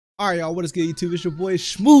Alright, y'all, what is good, YouTube? It's your boy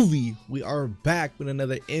Smoohv. We are back with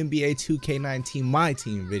another NBA 2K19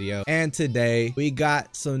 MyTeam video. And today, we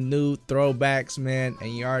got some new throwbacks, man.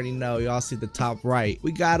 And you already know, y'all see the top right.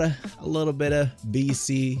 We got a little bit of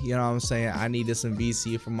BC, you know what I'm saying? I needed some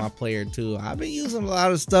BC for my player too. I've been using a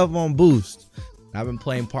lot of stuff on boost. I've been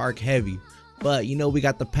playing park heavy. But you know, we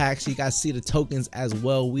got the packs, you guys see the tokens as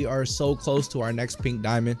well. We are so close to our next pink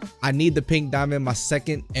diamond. I need the pink diamond. My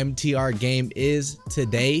second MTR game is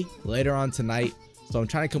today, later on tonight. So I'm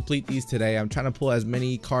trying to complete these today. I'm trying to pull as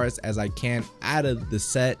many cards as I can out of the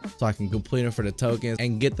set so I can complete them for the tokens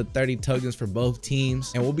and get the 30 tokens for both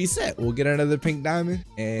teams, and we'll be set. We'll get another pink diamond.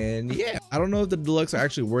 And yeah, I don't know if the deluxe are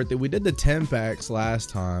actually worth it. We did the 10 packs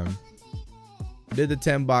last time. Did the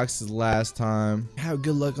 10 boxes last time. Had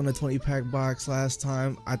good luck on the 20 pack box last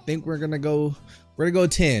time. I think we're gonna go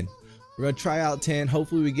 10. We're gonna try out 10.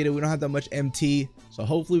 Hopefully we get it. We don't have that much MT, so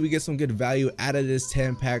hopefully we get some good value out of this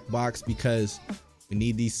 10 pack box because we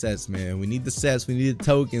need these sets, man. We need the sets. We need the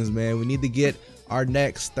tokens, man. We need to get our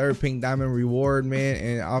next third pink diamond reward, man.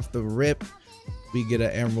 And off the rip, we get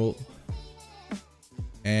an emerald,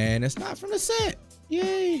 and it's not from the set.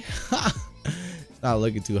 Yay! Not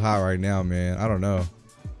looking too hot right now, man. I don't know.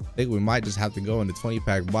 I think we might just have to go in the 20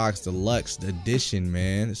 pack box deluxe edition,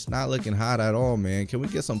 man. It's not looking hot at all, man. Can we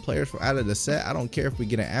get some players from out of the set? I don't care if we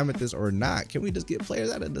get an amethyst or not. Can we just get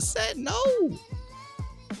players out of the set? No.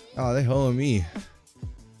 Oh, they holding me.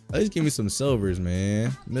 At least give me some silvers,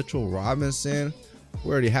 man. Mitchell Robinson.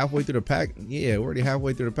 We're already halfway through the pack. Yeah, we're already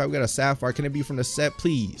halfway through the pack. We got a sapphire. Can it be from the set,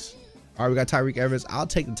 please? All right, we got Tyreek Evans. I'll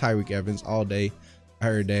take the Tyreek Evans all day,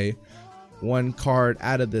 every day. One card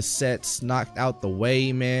out of the sets knocked out the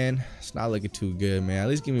way, man. It's not looking too good, man. At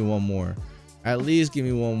least give me one more. At least give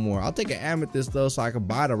me one more. I'll take an amethyst though, so I can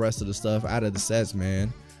buy the rest of the stuff out of the sets,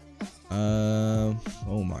 man. Oh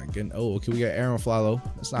my goodness. Oh, okay, we got Aaron Flalo.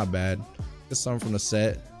 That's not bad. Get some from the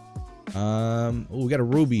set. Oh, we got a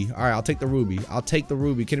ruby. All right, I'll take the ruby. I'll take the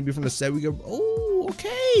ruby. Can it be from the set? We go. Oh,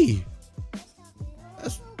 okay.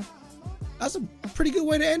 That's a pretty good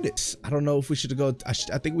way to end it. I don't know if we should go. I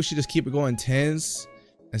think we should just keep it going 10s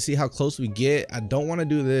and see how close we get. I don't want to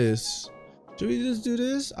do this. Should we just do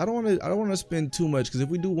this? I don't want to spend too much, because if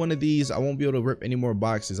we do one of these, I won't be able to rip any more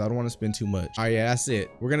boxes. I don't want to spend too much. All right, yeah, that's it.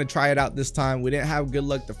 We're gonna try it out this time. We didn't have good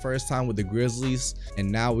luck the first time with the Grizzlies,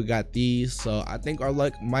 and now we got these. So I think our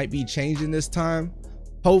luck might be changing this time.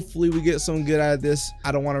 Hopefully we get some good out of this.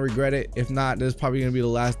 I don't want to regret it. If not, this is probably gonna be the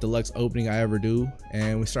last deluxe opening I ever do,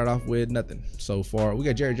 and we start off with nothing so far. We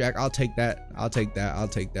got Jerry Jack. I'll take that. I'll take that. I'll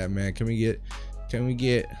take that, man. Can we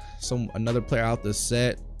get another player out the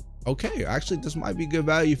set? Okay, actually this might be good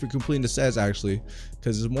value for completing the sets, actually,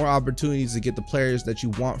 because there's more opportunities to get the players that you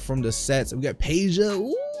want from the sets. We got Peja.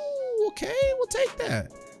 Ooh, okay, we'll take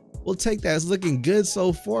that. We'll take that. It's looking good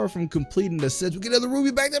so far from completing the sets. We get another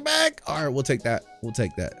ruby back to back. All right, we'll take that. We'll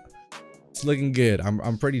take that. It's looking good.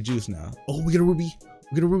 I'm pretty juiced now. Oh, we get a ruby.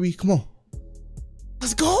 We get a ruby. Come on.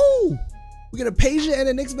 Let's go. We get a Peja and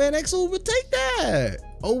a Knicks Van Exel. We'll take that.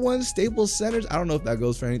 01 Staples Centers. I don't know if that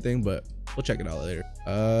goes for anything, but we'll check it out later.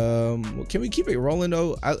 Can we keep it rolling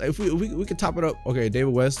though? If we could top it up. Okay,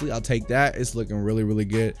 David Wesley, I'll take that. It's looking really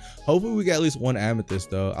good. Hopefully we get at least one amethyst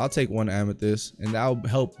though. I'll take one amethyst, and that'll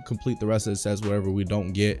help complete the rest of the sets, whatever we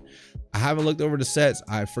don't get. I haven't looked over the sets.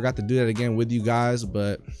 I forgot to do that again with you guys,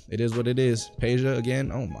 but it is what it is. Peja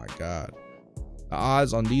again. Oh my god. The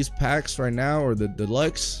odds on these packs right now, or the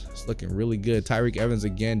deluxe, it's looking really good. Tyreek Evans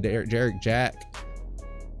again. Derek Jack.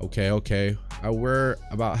 Okay. We're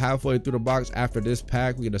about halfway through the box. After this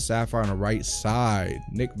pack, we get a sapphire on the right side.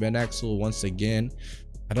 Nick Van Exel once again.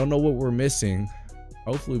 I don't know what we're missing.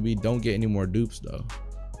 Hopefully we don't get any more dupes though.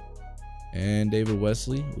 And David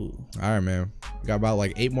Wesley. Ooh. All right, man. We got about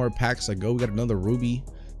like 8 more packs to go. We got another ruby.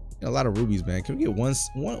 Got a lot of rubies, man. Can we get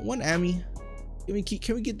one Ami?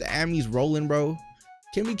 Can we get the Amis rolling, bro?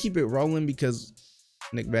 Can we keep it rolling? Because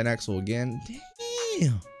Nick Van Exel again.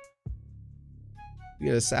 Damn. We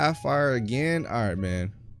get a sapphire again. All right,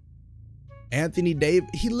 man. Anthony Davis.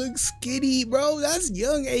 He looks skinny, bro. That's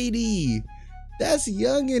young AD. That's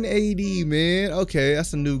young in AD, man. Okay,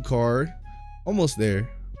 that's a new card. Almost there.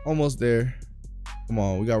 Almost there. Come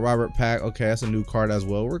on. We got Robert Pack. Okay, that's a new card as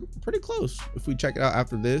well. We're pretty close. If we check it out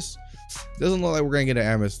after this. Doesn't look like we're going to get an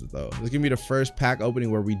amethyst, though. This is going to be the first pack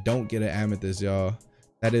opening where we don't get an amethyst, y'all.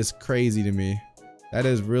 That is crazy to me. That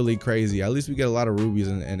is really crazy. At least we get a lot of rubies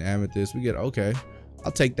and amethysts. We get, okay.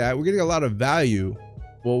 I'll take that. We're getting a lot of value.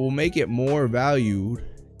 What will make it more valued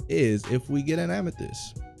is if we get an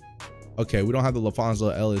amethyst. Okay, we don't have the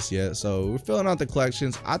LaFonso Ellis yet, so we're filling out the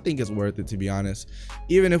collections. I think it's worth it, to be honest.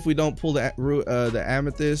 Even if we don't pull the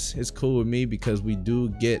amethyst, it's cool with me because we do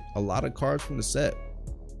get a lot of cards from the set.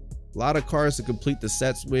 A lot of cards to complete the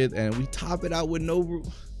sets with, and we top it out with no.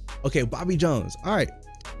 Okay, Bobby Jones. All right,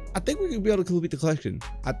 I think we can be able to complete the collection.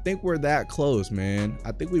 I think we're that close, man.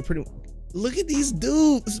 I think we pretty. Look at these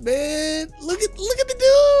dupes, man. Look at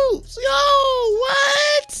the dupes, yo.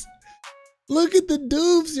 What? Look at the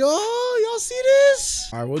dupes, y'all see this?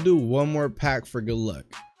 All right, we'll do one more pack for good luck.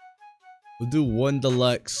 We'll do one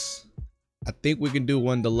deluxe. I think we can do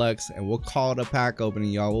one deluxe, and we'll call it a pack opening,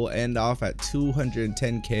 y'all. We'll end off at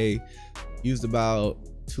 210K. Used about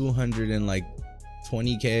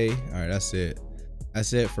 220K. All right, that's it.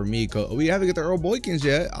 That's it for me. We haven't got the Earl Boykins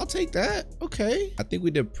yet. I'll take that. Okay. I think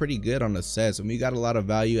we did pretty good on the sets, and we got a lot of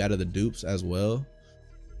value out of the dupes as well.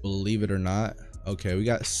 Believe it or not. Okay, we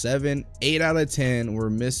got 8 out of 10. We're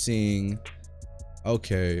missing,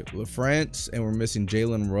 okay, LaFrance, and we're missing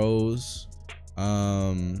Jalen Rose.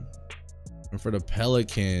 And for the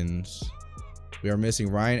Pelicans, we are missing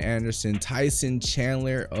Ryan Anderson, Tyson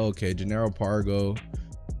Chandler. Okay, Gennaro Pargo.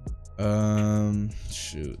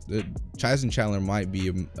 Shoot, Tyson Chandler might be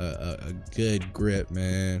a good grip,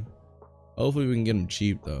 man. Hopefully we can get him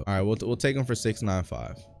cheap though. All right, we'll take him for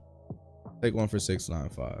 695. Take one for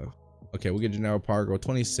 695. Okay, we'll get Gennaro Pargo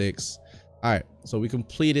 26. All right, so we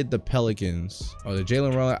completed the Pelicans. Oh, the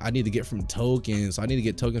Jalen Rose I need to get from tokens. So I need to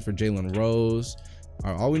get tokens for Jalen Rose.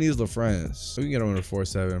 All right, all we need is LaFrance. We can get him to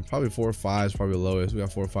 4.7. Probably 4.5 is probably the lowest. We got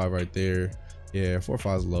 4.5 right there. Yeah,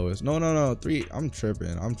 4.5 is the lowest. No, 3. I'm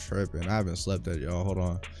tripping. I haven't slept yet, y'all. Hold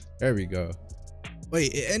on. There we go.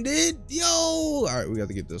 Wait, it ended? Yo! All right, we got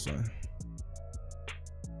to get this one.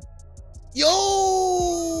 Yo!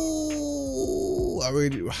 I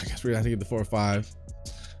guess we're gonna have to get the 4 or 5.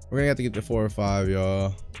 We're gonna have to get the 4 or 5,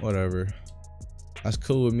 y'all. Whatever. That's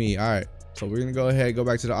cool with me. All right. So we're gonna go ahead, go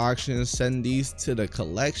back to the auctions, send these to the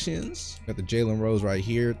collections. Got the Jalen Rose right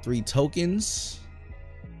here, 3 tokens.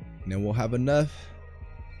 And then we'll have enough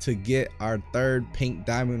to get our 3rd pink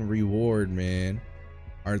diamond reward, man.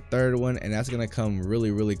 Our 3rd one, and that's gonna come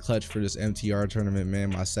really, really clutch for this MTR tournament,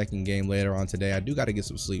 man. My 2nd game later on today. I do gotta get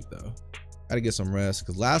some sleep though. Gotta get some rest,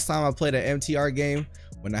 because last time I played an MTR game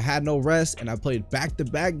when I had no rest and I played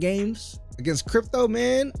back-to-back games against Crypto,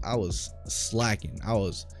 man, I was slacking.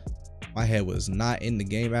 My head was not in the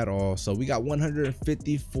game at all. So we got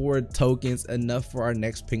 154 tokens, enough for our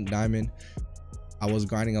next pink diamond. I was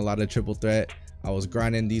grinding a lot of triple threat. I was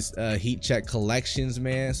grinding these heat check collections,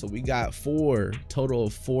 man. So we got total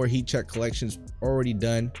of 4 heat check collections already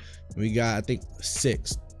done. We got, I think,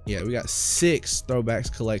 6. Yeah, we got 6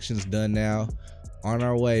 throwbacks collections done now. On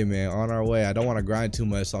our way, man, on our way. I don't want to grind too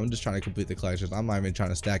much, so I'm just trying to complete the collections. I'm not even trying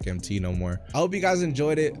to stack MT no more. I hope you guys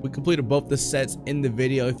enjoyed it. We completed both the sets in the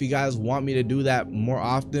video. If you guys want me to do that more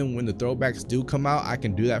often when the throwbacks do come out, I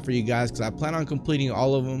can do that for you guys, because I plan on completing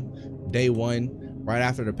all of them day 1. Right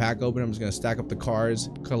after the pack open, I'm just gonna stack up the cards,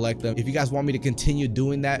 collect them. If you guys want me to continue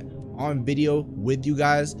doing that on video with you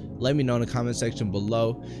guys, let me know in the comment section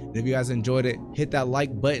below. And if you guys enjoyed it, hit that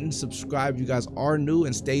like button, subscribe if you guys are new,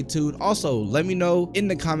 and stay tuned. Also, let me know in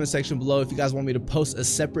the comment section below if you guys want me to post a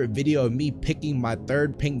separate video of me picking my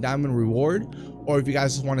 3rd pink diamond reward, or if you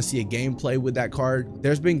guys just want to see a gameplay with that card.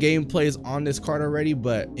 There's been gameplays on this card already,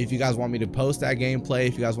 but if you guys want me to post that gameplay,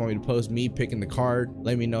 if you guys want me to post me picking the card,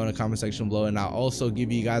 let me know in the comment section below, and I'll also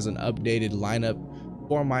give you guys an updated lineup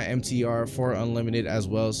for my MTR for Unlimited as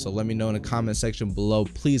well. So let me know in the comment section below.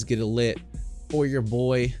 Please get it lit for your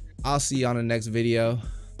boy. I'll see you on the next video.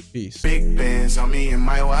 Peace. Big bands on me and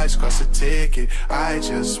my watch cost a ticket. I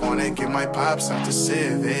just want to get my pops off the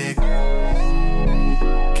Civic. Can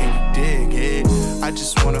you dig it? I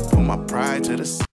just want to put my pride to the